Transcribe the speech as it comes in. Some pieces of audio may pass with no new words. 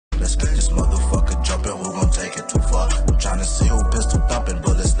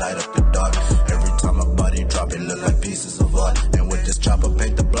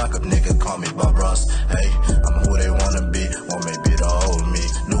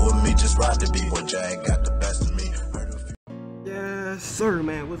The B-boy Jag got the best of me. Yes, sir,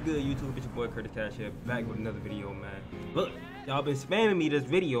 man. What's good, YouTube? It's your boy Curtis Cash here, back with another video, man. Look, y'all been spamming me this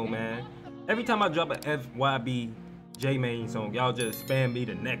video, man. Every time I drop a FYB J-Main song, y'all just spam me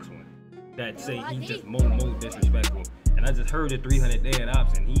the next one that say he just more disrespectful. And I just heard the 300 Dead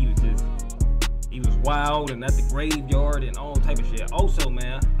Ops, and he was wild and at the graveyard and all type of shit. Also,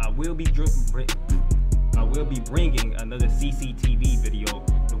 man, I will be bringing another CCTV video,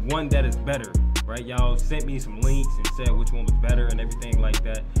 the one that is better. Right, y'all sent me some links and said which one was better and everything like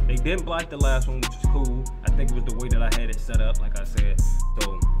that. They didn't block the last one, which is cool. I think it was the way that I had it set up, like I said.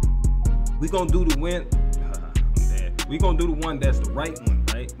 So we gonna do the win. I'm dead. We gonna do the one that's the right one,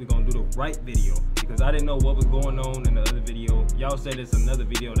 right? We gonna do the right video because I didn't know what was going on in the other video. Y'all said it's another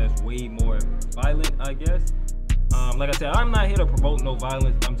video that's way more violent, I guess. Like I said, I'm not here to promote no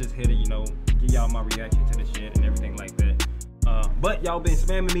violence. I'm just here to, you know, give y'all my reaction to the shit and everything like that. But y'all been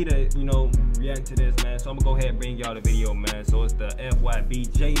spamming me to, you know, react to this, man. So I'm gonna go ahead and bring y'all the video, man. So it's the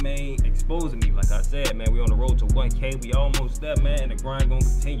FYB J-Main exposing me. Like I said, man, we on the road to 1K. We almost there, man, and the grind gonna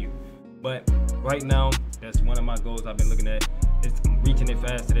continue. But right now, that's one of my goals I've been looking at. I'm reaching it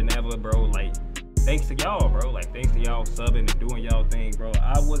faster than ever, bro. Like, thanks to y'all, bro. Like, thanks to y'all subbing and doing y'all thing, bro.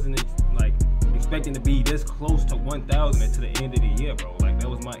 I wasn't expecting to be this close to 1,000 until the end of the year, bro. Like, that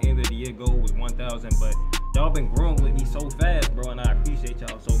was my end of the year goal, was 1,000, but y'all been growing with me so fast, bro, and I appreciate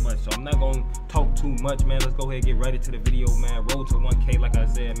y'all so much. So I'm not gonna talk too much, man. Let's go ahead and get ready to the video, man. Road to 1K, like I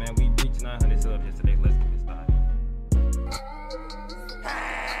said, man. We reached 900 subs yesterday. Let's get this started.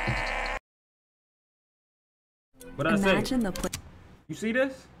 What I say? You see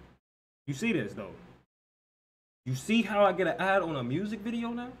this? You see this, though? You see how I get an ad on a music video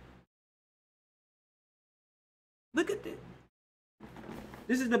now? Look at this.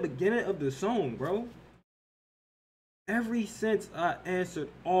 This is the beginning of the song, bro. Ever since I answered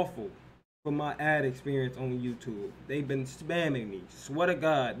awful for my ad experience on YouTube, they've been spamming me. Swear to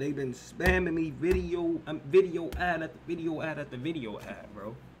God, they've been spamming me video ad after video ad after video ad,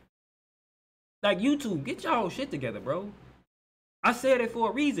 bro. Like, YouTube, get y'all shit together, bro. I said it for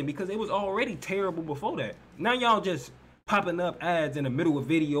a reason, because it was already terrible before that. Now y'all just popping up ads in the middle of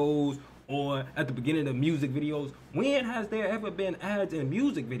videos or at the beginning of music videos. When has there ever been ads in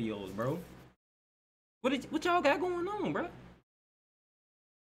music videos, bro? What y'all got going on, bro?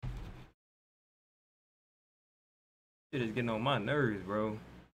 Shit is getting on my nerves, bro.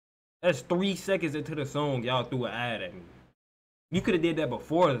 That's 3 seconds into the song, y'all threw an ad at me. You could have did that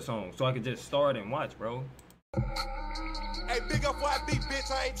before the song, so I could just start and watch, bro. Hey, big up YB,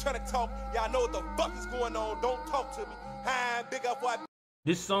 bitch. I ain't trying to talk. Y'all know what the fuck is going on. Don't talk to me. Hi, big up YB.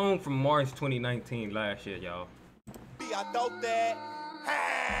 This song from March 2019, last year, y'all. I thought that.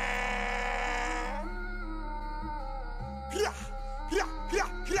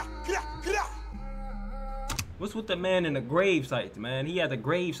 What's with the man in the grave sites, man? He had the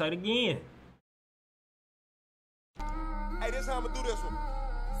grave site again. Hey, this is how I'm gonna do this one.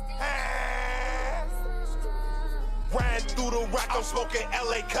 Riding through the rock, I'm smoking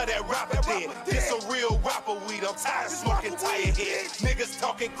LA, cut that rapper dead. This a real rapper weed, I'm tired of smoking tire head. Niggas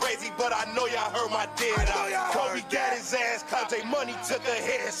talking crazy, but I know y'all heard my dead out. Kobe got his ass, Conte Money took a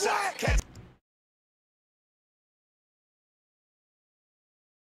headshot.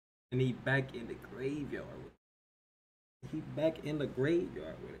 And he back in the graveyard with it. He back in the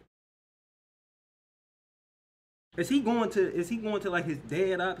graveyard with it. Is he going to like his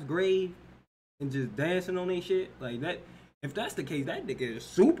Dead Ops grave and just dancing on that shit? Like that, if that's the case, that nigga is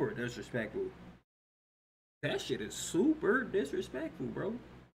super disrespectful. That shit is super disrespectful, bro.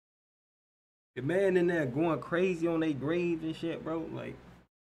 The man in there going crazy on their graves and shit, bro. Like,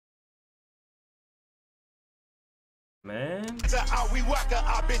 man. We whack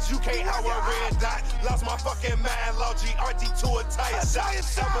I bitch, you can't out a red dot. Lost my fucking mind, low GRT to a tire shot.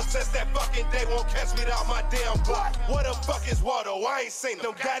 Ever since that fucking day, won't catch me out my damn block. What the fuck is Waldo? I ain't seen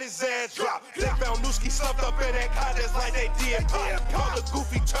him. Got his ass dropped. They found Nooski stuffed up in that car just like they did. Call the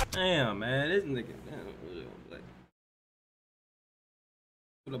goofy. Damn, man, this nigga. Damn, like,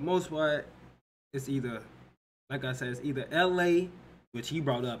 for the most part, it's either, like I said, it's either LA, which he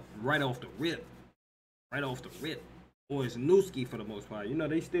brought up right off the rip, or it's Nooski for the most part. You know,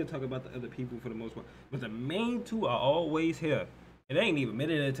 they still talk about the other people for the most part, but the main two are always here. It ain't even made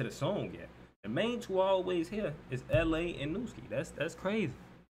it into the song yet. The main two are always here is LA and Nooski. That's crazy.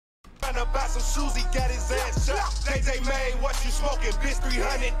 Trying to buy some shoes, he got his ass shot. JJ Main, what you smoking, bitch?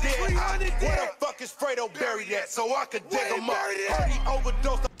 300 dead. Where the fuck is Fredo buried at? So I could dig him up. Heard he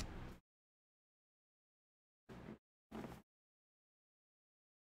overdosed.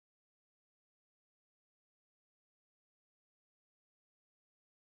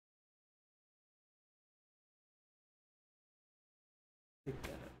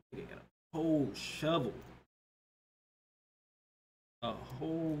 whole shovel. A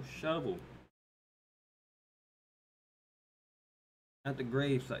whole shovel. At the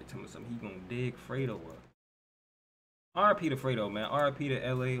gravesite, tell me something. He gonna dig Fredo up. RIP to Fredo, man. RIP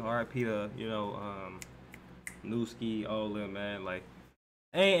to LA. RIP to, you know, Newski, all them, man. Like,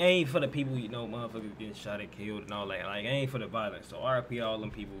 ain't for the people, you know, motherfuckers getting shot and killed and all that. Like, ain't for the violence. So RIP all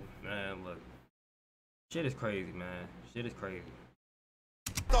them people, man. Look, shit is crazy, man. Shit is crazy.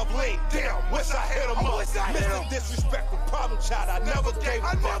 Damn, wish I hit him up. Mr. Disrespectful problem child, I never gave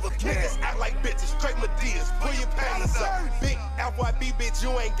a fuck. Niggas act like bitches, straight Medias, pull your panties up. Big FYB, bitch, you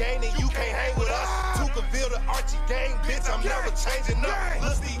ain't gaining, you can't hang with us. Tucaville the Archie gang, bitch, I'm never changing up.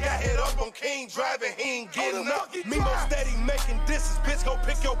 Lusty got hit up on King driving, he ain't getting up. Me more steady making disses, bitch, go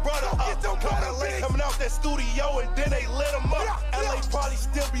pick your brother up. Got LA coming out that studio and then they lit him up. LA probably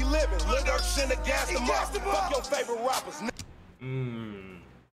still be living, Lil Durk shouldn't have gassed him up. Fuck your favorite rappers.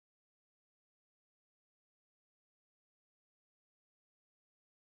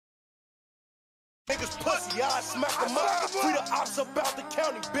 Niggas pussy, I smack them up. Free the ops about the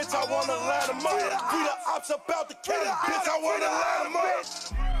county, bitch, I wanna line them up. Free the ops about the county, bitch, I wanna line them up.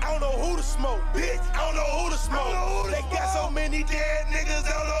 I don't know who to smoke, bitch, I don't know who to smoke. They got so many dead niggas,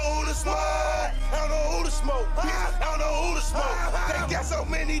 I don't know who to smoke. I don't know who to smoke, bitch, I don't know who to smoke. They got so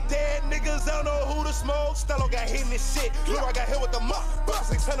many dead niggas, I don't know who to smoke. Stello got hit in this shit, Leroy got hit with the mop.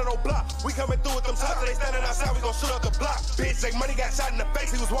 600 on block, we coming through with them tops, they standing outside, we gon' shoot up the block. Bitch, Jake Money got shot in the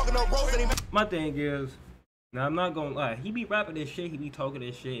face, he was walking on roads and he... My thing is, now I'm not gonna lie, he be rapping this shit, he be talking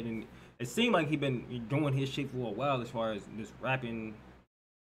this shit, and it seemed like he been doing his shit for a while as far as this rapping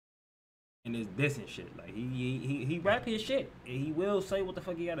and this dissing shit. Like he rap his shit, and he will say what the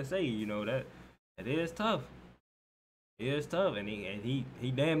fuck he gotta say. You know that is tough. It is tough, and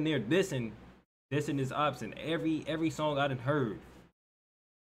he damn near dissing his ops in every song I done heard.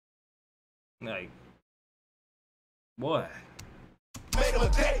 Like, boy. Made him a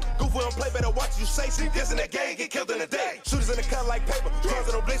day. Goof don't play, better watch you say. See this in that game, get killed in a day. Shooters in the cut like paper. Drugs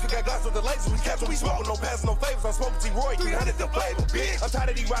and no blinks, we got glass with the lasers. We catch when we smoke, no passing, no favors. I'm smoking T-Roy, 300 the flavor, bitch. I'm tired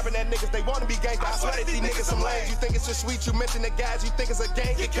of these robbing that niggas, they wanna be gangsta. I swear that these niggas some lames. You think it's just sweet, you mention the guys, you think it's a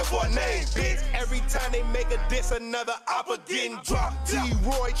gang, get killed for a name, bitch. Every time they make a diss, another oppa getting dropped.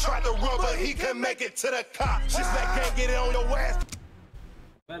 T-Roy tried to run, but he couldn't make it to the cop. Just that gang, get it on your ass.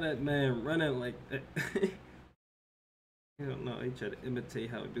 Why that man running like that? I don't know, he tried to imitate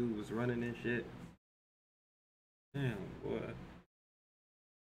how dude was running and shit. Damn, boy.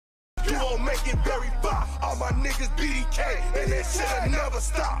 You won't make it very far. All my niggas BDK, and that shit'll never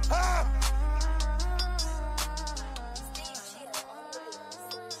stop, huh?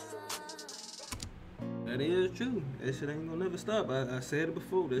 That is true. That shit ain't gonna never stop. I said it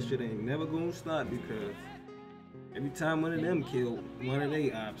before, that shit ain't never gonna stop because every time one of them kill one of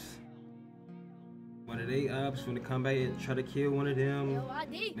they ops, when they come back and try to kill one of them,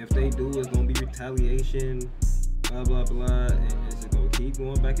 and if they do, it's gonna be retaliation, blah blah blah, and it's just gonna keep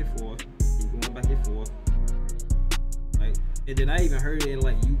going back and forth, Like, and then I even heard it in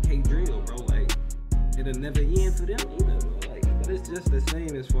like UK drill, bro. Like, it'll never end for them either, bro. Like, but it's just the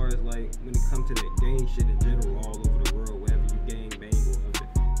same as far as like when it comes to that gang shit in general, all over the world, wherever you gang bang or whatever.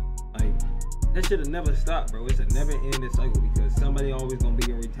 Like, that shit'll never stop, bro. It's a never-ending cycle because somebody always gonna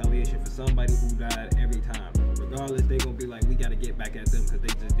be in retaliation for somebody who died every time. Regardless, they gonna be like, we gotta get back at them because they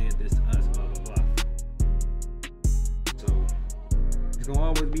just did this to us, blah blah blah. So it's gonna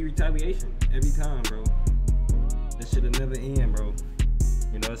always be retaliation every time, bro. That shit'll never end, bro.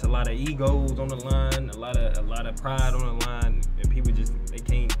 You know, it's a lot of egos on the line, a lot of pride on the line, and people just they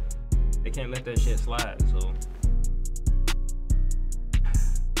can't let that shit slide. So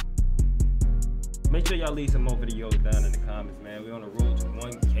make sure y'all leave some more videos down in the comments, man. We on the road to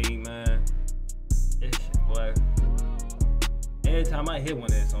 1K, man. This shit, boy. Every time I hit one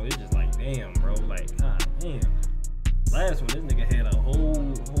of that song, it's just like, damn, bro. Like, god damn. Last one, this nigga had a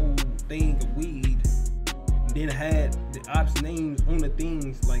whole thing of weed. And then had the ops names on the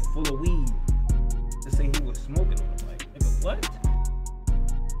things, like, full of weed. To say he was smoking on them. Like, nigga, what?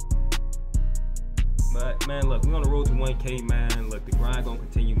 But man, look, we on the road to 1K, man. Look, the grind gonna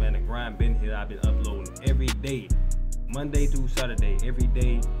continue, man. The grind been here. I've been uploading every day, Monday through Saturday, every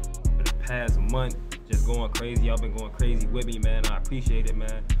day for the past month. Just going crazy. Y'all been going crazy with me, man. I appreciate it,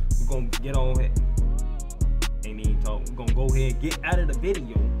 man. We're gonna get on it. Ain't even talk. We're gonna go ahead and get out of the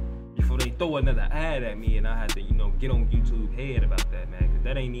video before they throw another ad at me, and I have to, you know, get on YouTube head about that, man, because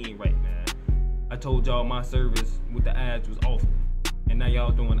that ain't even right, man. I told y'all my service with the ads was awful. And now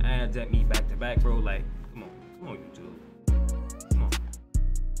y'all doing ads at me back to back, bro. Like, come on YouTube. Come on.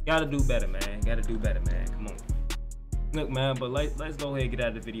 Gotta do better, man. Come on. Look, man, but let's go ahead and get out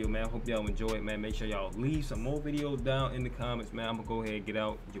of the video, man. Hope y'all enjoy it, man. Make sure y'all leave some more videos down in the comments, man. I'm gonna go ahead and get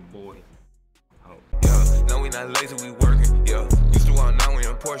out your boy. Yeah, no, we not lazy, we working. Yeah, used to walk, now we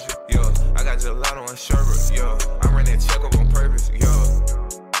in Porsche. Yeah, I got gelato on sherbet. Yeah, I ran that check up on purpose. Yeah,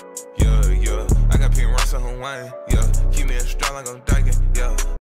 I got pink rice on Hawaiian. Yeah, keep me in strong like I'm dyking. Yeah.